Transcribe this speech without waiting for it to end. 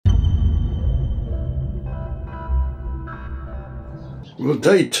Well,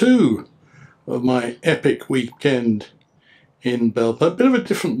 day two of my epic weekend in Belper. A bit of a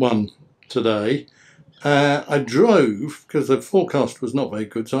different one today. I drove, because the forecast was not very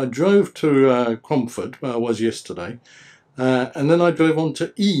good, so I drove to Cromford, where I was yesterday, and then I drove on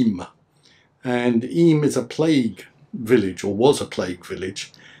to Eyam. And Eyam is a plague village, or was a plague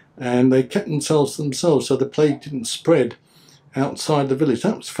village, and they kept themselves to themselves so the plague didn't spread outside the village.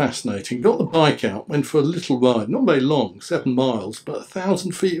 That was fascinating. Got the bike out, went for a little ride, not very long, 7 miles, but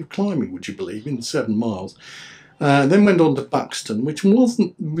 1,000 feet of climbing, would you believe, in 7 miles. Then went on to Buxton, which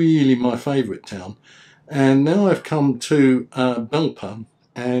wasn't really my favourite town. And now I've come to Belper,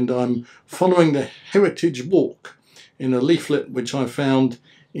 and I'm following the Heritage Walk in a leaflet which I found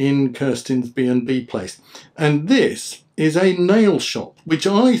in Kirstine's B&B place. And this is a nail shop, which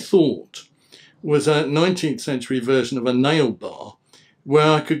I thought was a 19th century version of a nail bar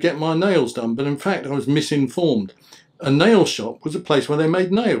where I could get my nails done, but in fact I was misinformed. A nail shop was a place where they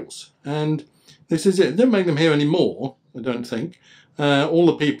made nails, and this is it. They don't make them here anymore, I don't think. All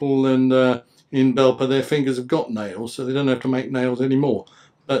the people in Belper, their fingers have got nails, so they don't have to make nails anymore.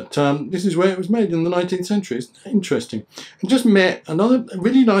 But this is where it was made in the 19th century. It's interesting. I just met another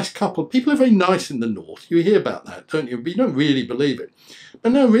really nice couple. People are very nice in the north. You hear about that, don't you? But you don't really believe it.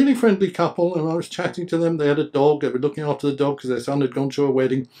 But no, really friendly couple, and I was chatting to them. They had a dog. They were looking after the dog because their son had gone to a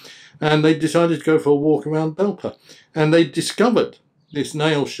wedding, and they decided to go for a walk around Belper. And they discovered this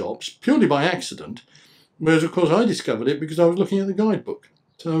nail shop purely by accident, whereas of course I discovered it because I was looking at the guidebook.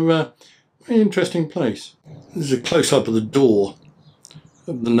 So, very interesting place. This is a close-up of the door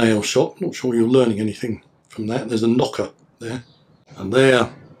of the nail shop. Not sure you're learning anything from that. There's a knocker there, and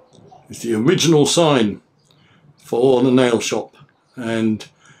there is the original sign for the nail shop. And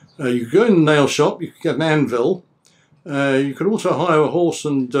you could go in the nail shop, you could get an anvil, you could also hire a horse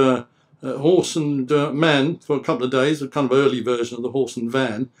and man for a couple of days, a kind of early version of the horse and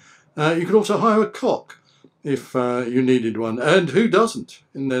van. You could also hire a cock if you needed one, and who doesn't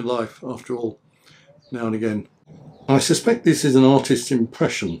in their life, after all, now and again. I suspect this is an artist's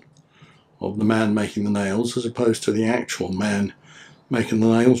impression of the man making the nails as opposed to the actual man making the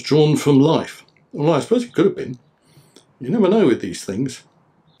nails drawn from life. Well, I suppose it could have been. You never know with these things.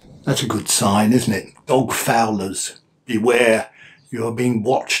 That's a good sign, isn't it? Dog fowlers, beware, you are being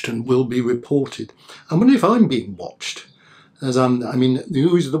watched and will be reported. I wonder if I'm being watched. I mean,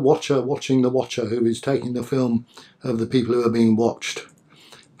 who is the watcher watching the watcher who is taking the film of the people who are being watched?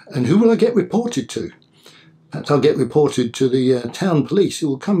 And who will I get reported to? Perhaps I'll get reported to the town police, who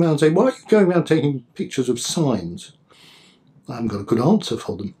will come round and say, why are you going around taking pictures of signs? I haven't got a good answer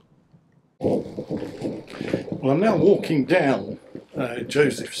for them. Well, I'm now walking down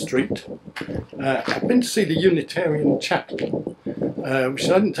Joseph Street. I've been to see the Unitarian Chapel, which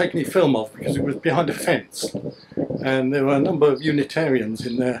I didn't take any film of because it was behind a fence. And there were a number of Unitarians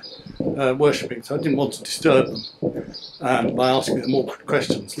in there worshipping, so I didn't want to disturb them by asking them awkward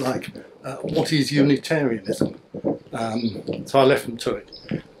questions like, what is Unitarianism? So I left them to it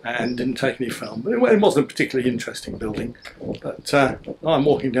and didn't take any film. But it wasn't a particularly interesting building. But I'm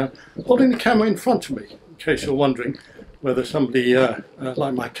walking down, holding the camera in front of me, in case you're wondering whether somebody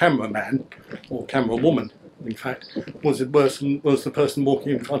like my cameraman, or camera woman, in fact, was the person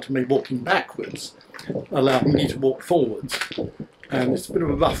walking in front of me walking backwards, allowing me to walk forwards. And it's a bit of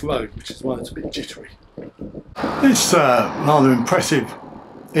a rough road, which is why it's a bit jittery. This rather impressive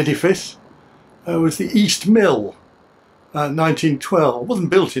edifice was the East Mill, 1912. It wasn't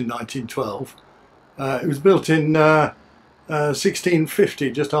built in 1912. It was built in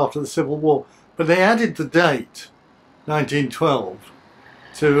 1650, just after the Civil War. But they added the date, 1912,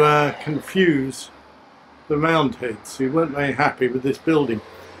 to confuse the Roundheads, who weren't very happy with this building.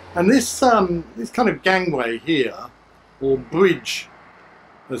 And this kind of gangway here, or bridge,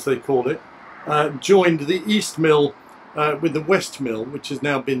 as they call it, joined the East Mill with the West Mill, which has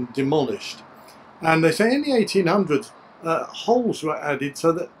now been demolished. And they say in the 1800s, holes were added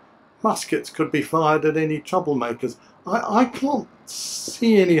so that muskets could be fired at any troublemakers. I can't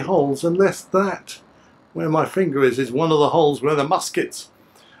see any holes unless that, where my finger is one of the holes where the muskets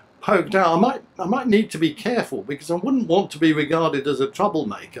poked out. I might need to be careful because I wouldn't want to be regarded as a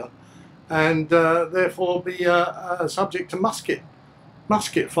troublemaker and therefore be subject to musket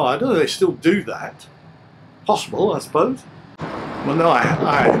fire. I don't know if they still do that. Possible, I suppose. Well, no, I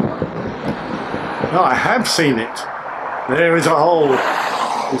have seen it. There is a hole.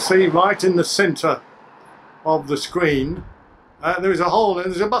 You see, right in the centre of the screen, there is a hole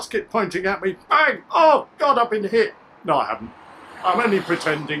and there's a musket pointing at me. Bang! Oh, God, I've been hit. No, I haven't. I'm only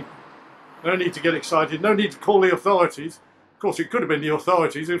pretending. No need to get excited. No need to call the authorities. course, it could have been the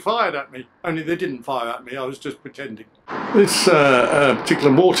authorities who fired at me, only they didn't fire at me, I was just pretending. This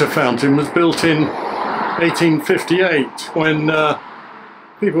particular water fountain was built in 1858 when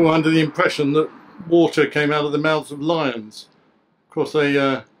people were under the impression that water came out of the mouths of lions. Of course,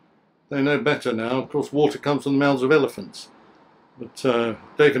 they know better now. Of course, water comes from the mouths of elephants. But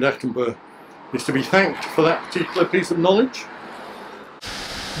David Attenborough is to be thanked for that particular piece of knowledge.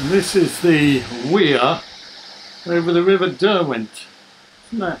 And this is the weir over the River Derwent.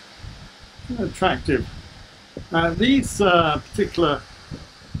 Isn't that attractive? These particular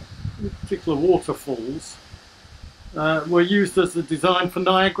waterfalls were used as the design for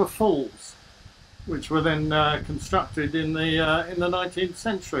Niagara Falls, which were then constructed in the 19th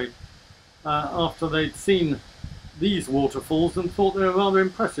century after they'd seen these waterfalls and thought they were rather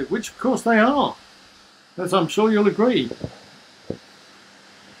impressive, which of course they are, as I'm sure you'll agree.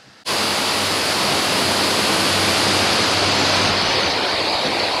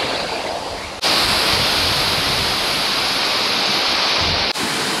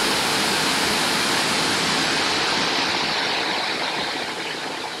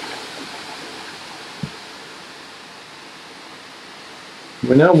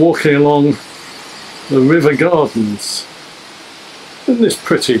 We're now walking along the River Gardens. Isn't this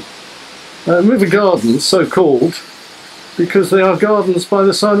pretty? River Gardens, so called because they are gardens by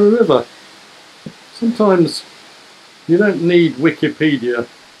the side of a river. Sometimes you don't need Wikipedia.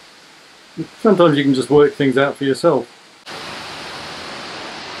 Sometimes you can just work things out for yourself.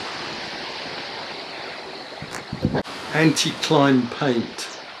 Anti-climb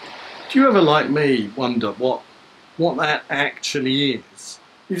paint. Do you ever, like me, wonder what that actually is?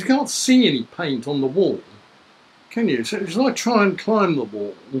 You can't see any paint on the wall, can you? So shall I try and climb the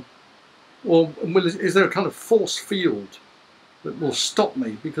wall? Or is there a kind of force field that will stop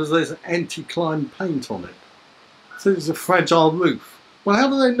me because there's anti-climb paint on it? So it's a fragile roof. Well, how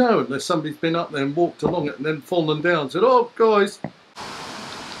do they know unless somebody's been up there and walked along it and then fallen down and said, oh guys.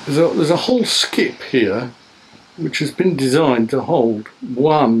 There's a whole skip here which has been designed to hold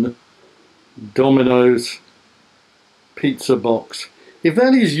one Domino's pizza box. If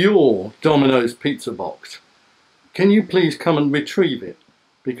that is your Domino's pizza box, can you please come and retrieve it?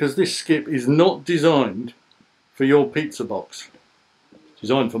 Because this skip is not designed for your pizza box. It's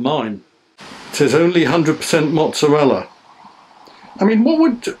designed for mine. It says only 100% mozzarella. I mean, what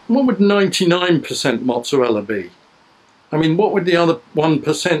would 99% mozzarella be? I mean, what would the other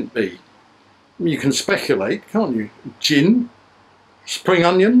 1% be? I mean, you can speculate, can't you? Gin, spring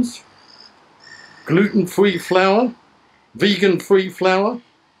onions, gluten-free flour, vegan-free flour.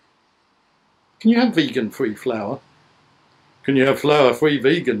 Can you have vegan-free flour? Can you have flour-free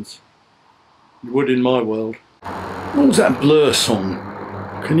vegans? You would in my world. What was that Blur song?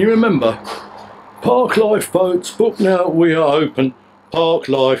 Can you remember? Park Life boats, book now, we are open. Park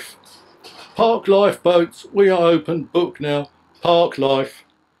Life. Park Life boats, we are open, book now. Park Life.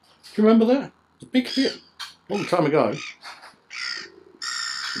 Do you remember that? It was a big hit, a long time ago.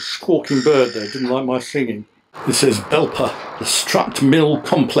 A squawking bird there, didn't like my singing. This says Belper, the Strut Mill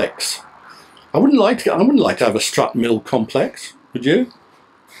Complex. I wouldn't like to have a strut mill complex, would you?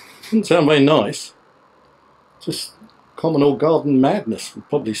 Doesn't sound very nice. Just common old garden madness would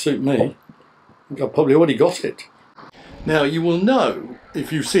probably suit me. I think I've probably already got it. Now you will know,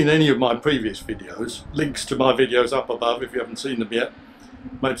 if you've seen any of my previous videos, links to my videos up above if you haven't seen them yet,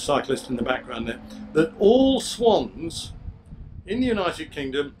 motorcyclist in the background there, that all swans in the United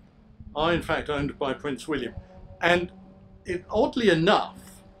Kingdom are in fact owned by Prince William. And oddly enough,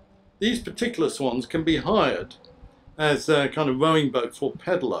 these particular swans can be hired as kind of rowing boats or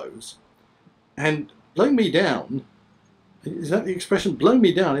pedalos. And blow me down, is that the expression? Blow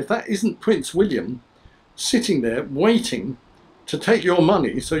me down, if that isn't Prince William sitting there waiting to take your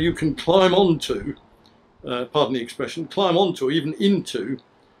money so you can climb onto, pardon the expression, climb onto or even into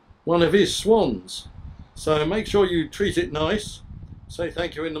one of his swans. So make sure you treat it nice, say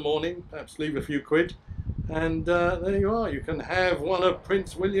thank you in the morning, perhaps leave a few quid, and there you are, you can have one of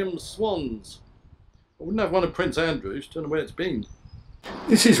Prince William's swans. I wouldn't have one of Prince Andrew's, don't know where it's been.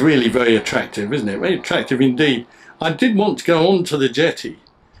 This is really very attractive, isn't it? Very attractive indeed. I did want to go onto the jetty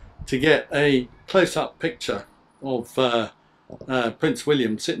to get a close-up picture of Prince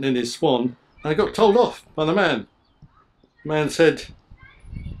William sitting in his swan, and I got told off by the man. The man said,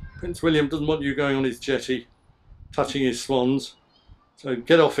 Prince William doesn't want you going on his jetty, touching his swans, so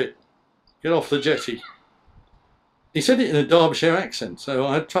get off it, get off the jetty. He said it in a Derbyshire accent, so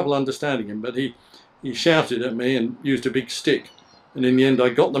I had trouble understanding him, but he shouted at me and used a big stick, and in the end I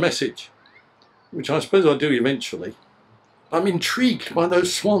got the message, which I suppose I'll do eventually. I'm intrigued by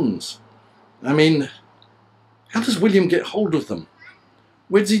those swans. I mean, How does William get hold of them?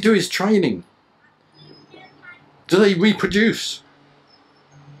 Where does he do his training? Do they reproduce?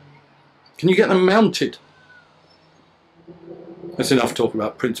 Can you get them mounted? That's enough talk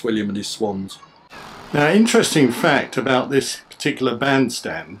about Prince William and his swans. Now, interesting fact about this particular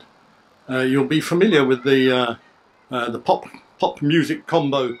bandstand. You'll be familiar with the pop music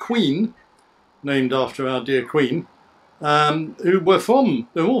combo Queen, named after our dear Queen, who were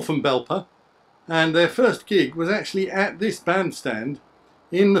all from Belper, and their first gig was actually at this bandstand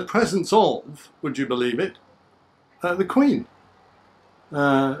in the presence of, would you believe it, the Queen,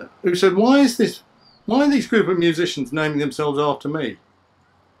 who said, why are these group of musicians naming themselves after me?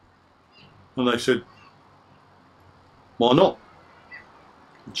 And they said, why not?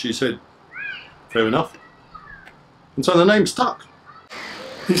 And she said, fair enough. And so the name stuck.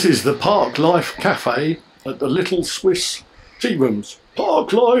 This is the Park Life Cafe at the Little Swiss Tea Rooms.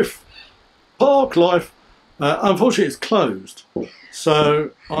 Park Life! Park Life! Unfortunately it's closed, so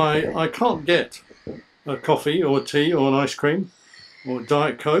I can't get a coffee or a tea or an ice cream or a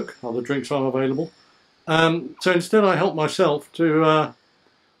Diet Coke. Other drinks are available. So instead I helped myself to a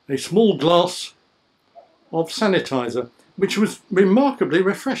small glass of sanitizer, which was remarkably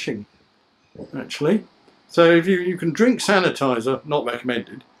refreshing, actually. So if you can drink sanitizer, not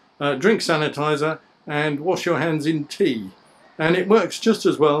recommended, drink sanitizer and wash your hands in tea, and it works just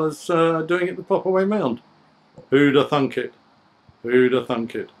as well as doing it the proper way round. Who'd have thunk it? Who'd have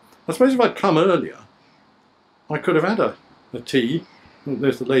thunk it? I suppose if I'd come earlier, I could have had a tea. Oh,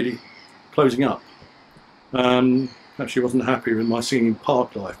 there's the lady closing up. Perhaps she wasn't happy with my singing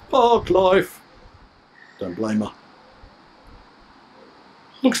Park Life. Park Life! Don't blame her.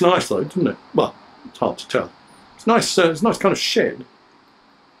 Looks nice though, doesn't it? Well, it's hard to tell. It's nice. It's a nice kind of shed.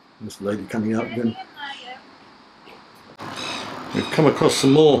 There's the lady coming out again. We've come across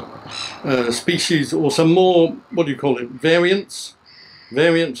some more species, or some more, what do you call it, variants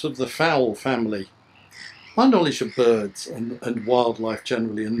of the fowl family. My knowledge of birds and wildlife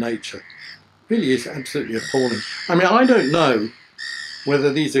generally and nature really is absolutely appalling. I mean, I don't know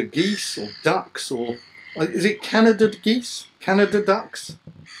whether these are geese or ducks, or is it Canada geese? Canada ducks?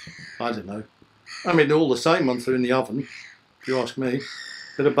 I don't know. I mean, they're all the same once they're in the oven, if you ask me.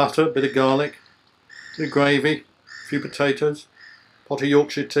 Bit of butter, bit of garlic, bit of gravy, a few potatoes, pot of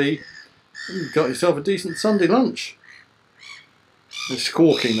Yorkshire tea. You've got yourself a decent Sunday lunch. They're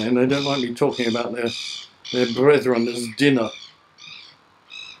squawking then, they don't like me talking about their brethren as dinner.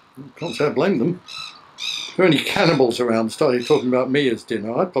 Can't say I blame them. If there are any cannibals around started talking about me as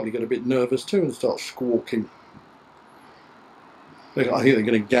dinner, I'd probably get a bit nervous too and start squawking. I think they're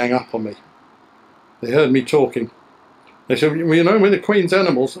going to gang up on me. They heard me talking. They said, well, you know, we're the Queen's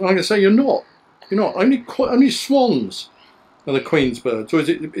animals. And I'm going to say, you're not. You're not. Only swans are the Queen's birds. Or is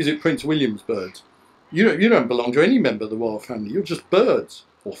it Prince William's birds? You don't belong to any member of the royal family. You're just birds.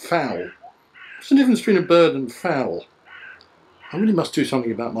 Or fowl. What's the difference between a bird and fowl? I really must do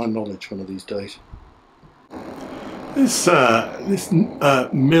something about my knowledge one of these days. This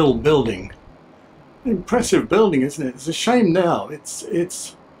mill building, impressive building, isn't it? It's a shame now.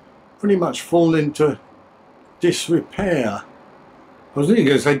 It's pretty much fallen into disrepair. I was going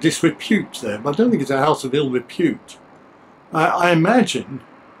to say disrepute there, but I don't think it's a house of ill repute. I imagine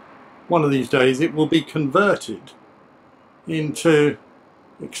one of these days it will be converted into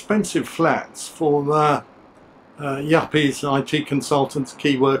expensive flats for yuppies, IT consultants,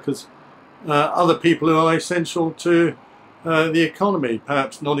 key workers, other people who are essential to the economy,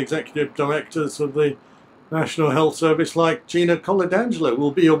 perhaps non-executive directors of the National Health Service like Gina Coladangelo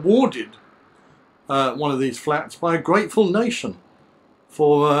will be awarded one of these flats by a grateful nation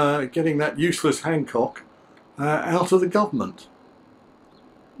for getting that useless Hancock out of the government.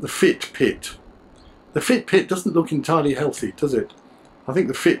 The Fit Pit. The Fit Pit doesn't look entirely healthy, does it? I think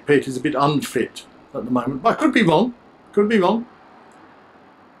the Fit Pit is a bit unfit at the moment, but I could be wrong. Could be wrong.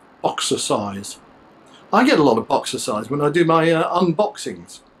 Boxer size. I get a lot of boxer size when I do my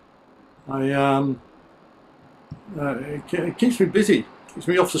unboxings. It keeps me busy. Keeps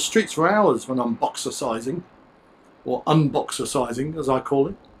me off the streets for hours when I'm boxercising, or unboxercising as I call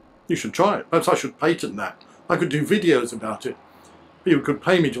it. You should try it. Perhaps I should patent that. I could do videos about it. People could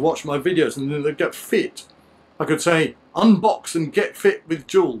pay me to watch my videos and then they'd get fit. I could say, unbox and get fit with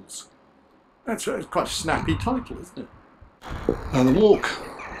Jules. That's quite a snappy title, isn't it? And the walk,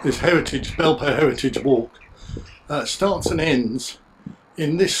 this Belper Heritage Walk, starts and ends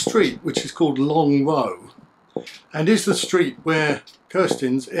in this street, which is called Long Row, and is the street where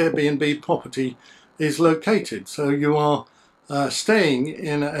Kirstine's Air BnB property is located. So you are staying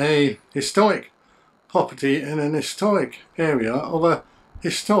in a historic property in an historic area of a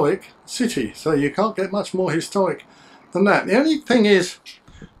historic city, so you can't get much more historic than that. The only thing is,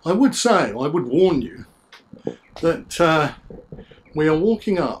 I would warn you that we are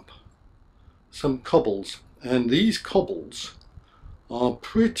walking up some cobbles, and these cobbles are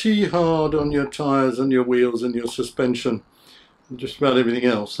pretty hard on your tyres and your wheels and your suspension and just about everything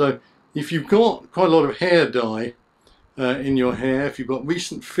else. So if you've got quite a lot of hair dye in your hair, if you've got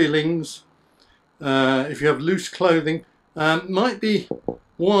recent fillings, if you have loose clothing, might be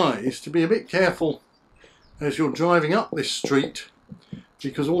wise to be a bit careful as you're driving up this street,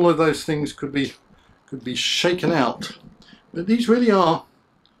 because all of those things could be shaken out. But these really are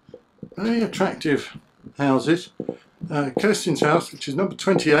very attractive houses. Kirstine's house, which is number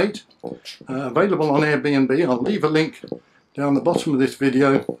 28, available on Air BnB. I'll leave a link down the bottom of this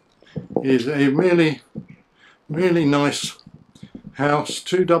video. Is a really nice house,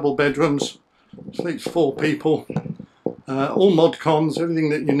 2 double bedrooms, sleeps 4 people, all mod cons, everything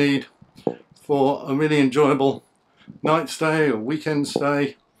that you need for a really enjoyable night stay or weekend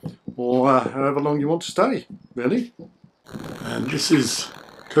stay, or however long you want to stay, really. And this is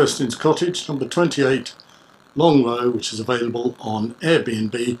Kirstine's cottage, number 28, Long Row, which is available on Air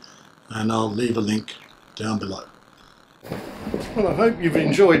BnB, and I'll leave a link down below. Well, I hope you've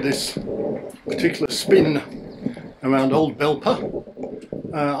enjoyed this particular spin around old Belper.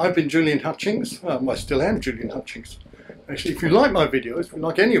 I've been Julian Hutchings. I still am Julian Hutchings. Actually, if you like my videos, if you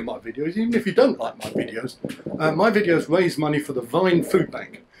like any of my videos, even if you don't like my videos raise money for the Vine Food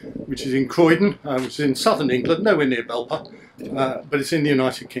Bank, which is in Croydon, which is in southern England, nowhere near Belper, but it's in the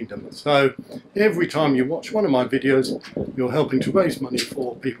United Kingdom. So every time you watch one of my videos, you're helping to raise money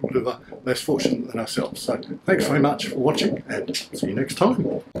for people who are less fortunate than ourselves. So thanks very much for watching, and see you next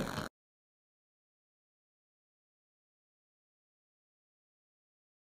time.